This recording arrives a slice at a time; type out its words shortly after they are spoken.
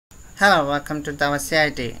Hello, welcome to our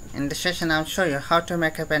CIT. In this session, I'll show you how to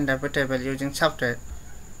make a Pendrive Bootable using software.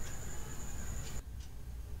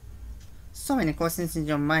 So many questions in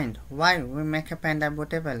your mind. Why we make a Pendrive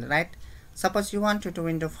Bootable, right? Suppose you want to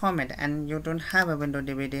window format and you don't have a window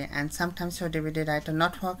DVD, and sometimes your DVD writer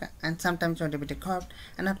not work, and sometimes your DVD corrupt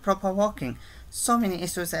and not proper working. So many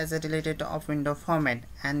issues as related of window format,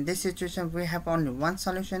 and this situation we have only one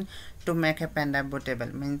solution to make a Pendrive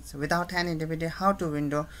Bootable, means without any DVD how to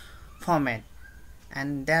window format.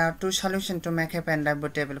 And there are two solutions to make a Pendrive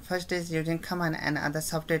Bootable. First is using command and other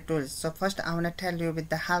software tools. So first I want to tell you with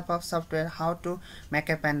the help of software how to make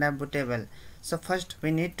a Pendrive Bootable. So first we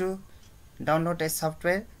need to download a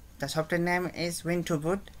software. The software name is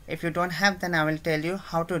Win2Boot. If you don't have, then I will tell you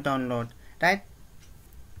how to download, right?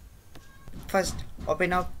 First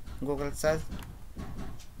open up Google search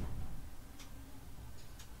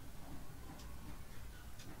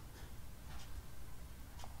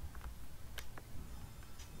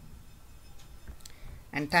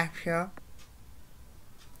and type here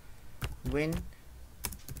Win2Boot.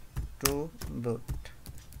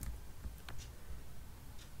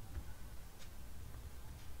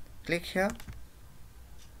 Click here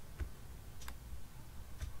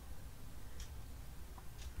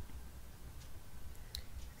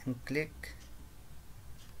and click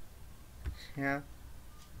here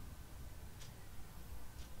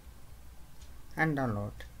and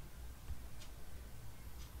download.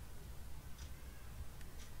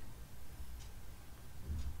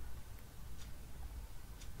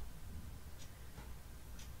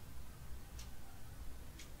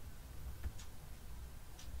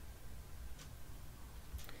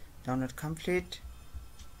 Download complete.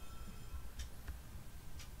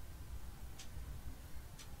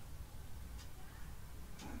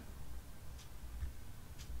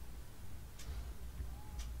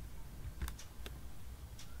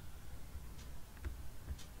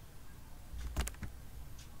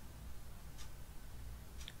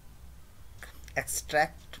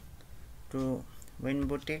 Extract to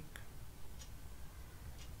WinBoutique.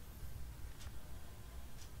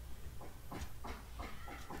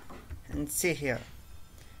 And see here,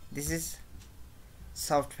 this is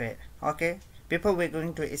software. Okay, before we're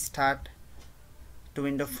going to start to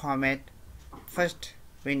window format, first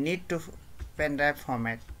we need to pendrive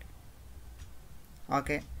format.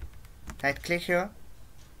 Okay, right click here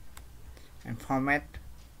and format,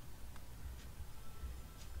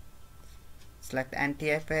 select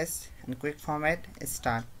anti-IPS and quick format,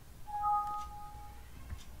 start.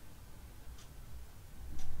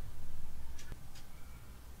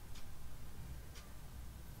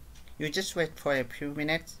 You just wait for a few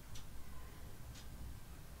minutes.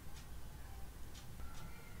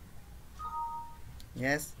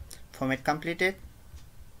 Yes, format completed.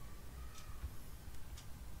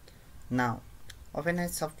 Now open a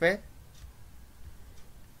software.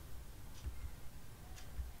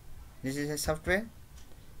 This is a software.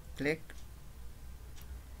 Click.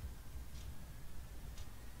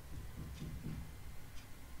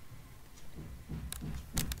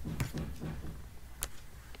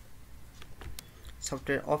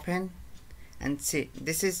 Software open and see,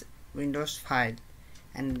 this is Windows file,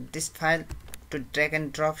 and this file to drag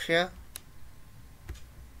and drop here.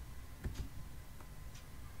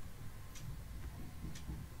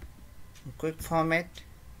 Quick format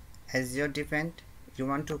as your depend, you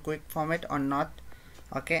want to quick format or not.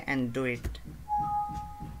 Okay, and do it.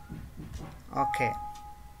 Okay,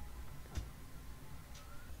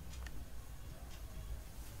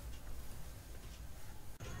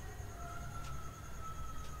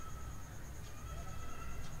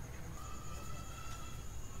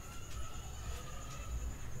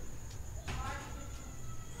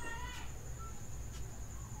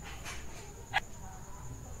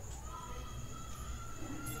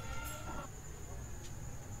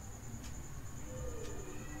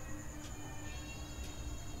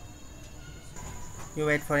 you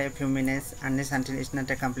wait for a few minutes unless until it's not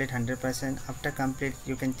a complete 100%. After complete,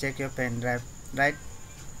 you can check your pen drive, right?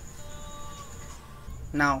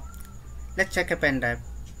 Now let's check a pen drive.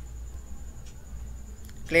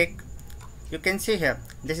 Click. You can see here,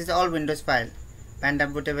 this is all Windows file.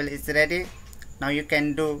 Pendrive Bootable is ready. Now you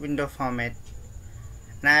can do window format.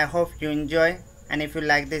 Now I hope you enjoy, and if you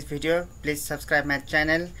like this video, please subscribe my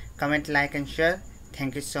channel, comment, like and share.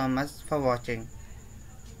 Thank you so much for watching.